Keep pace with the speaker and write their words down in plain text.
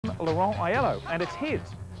Laurent Aiello, and it's his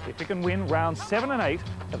if he can win rounds 7 and 8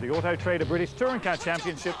 of the Auto Trader British Touring Car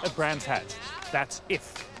Championship at Brands Hatch. That's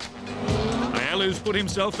if. Aiello's put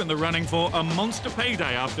himself in the running for a monster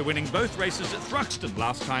payday after winning both races at Thruxton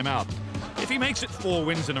last time out. If he makes it 4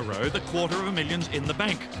 wins in a row, the $250,000's in the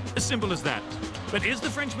bank. As simple as that. But is the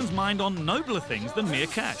Frenchman's mind on nobler things than mere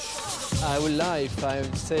cash? I would lie if I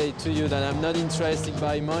would say to you that I'm not interested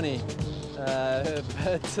by money.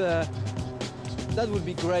 But that would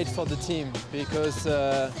be great for the team because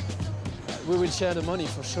we will share the money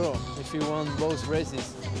for sure if we won both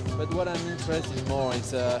races. But what I'm interested in more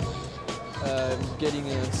is getting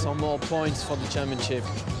some more points for the championship.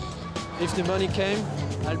 If the money came,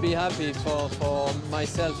 I'll be happy for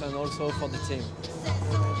myself and also for the team.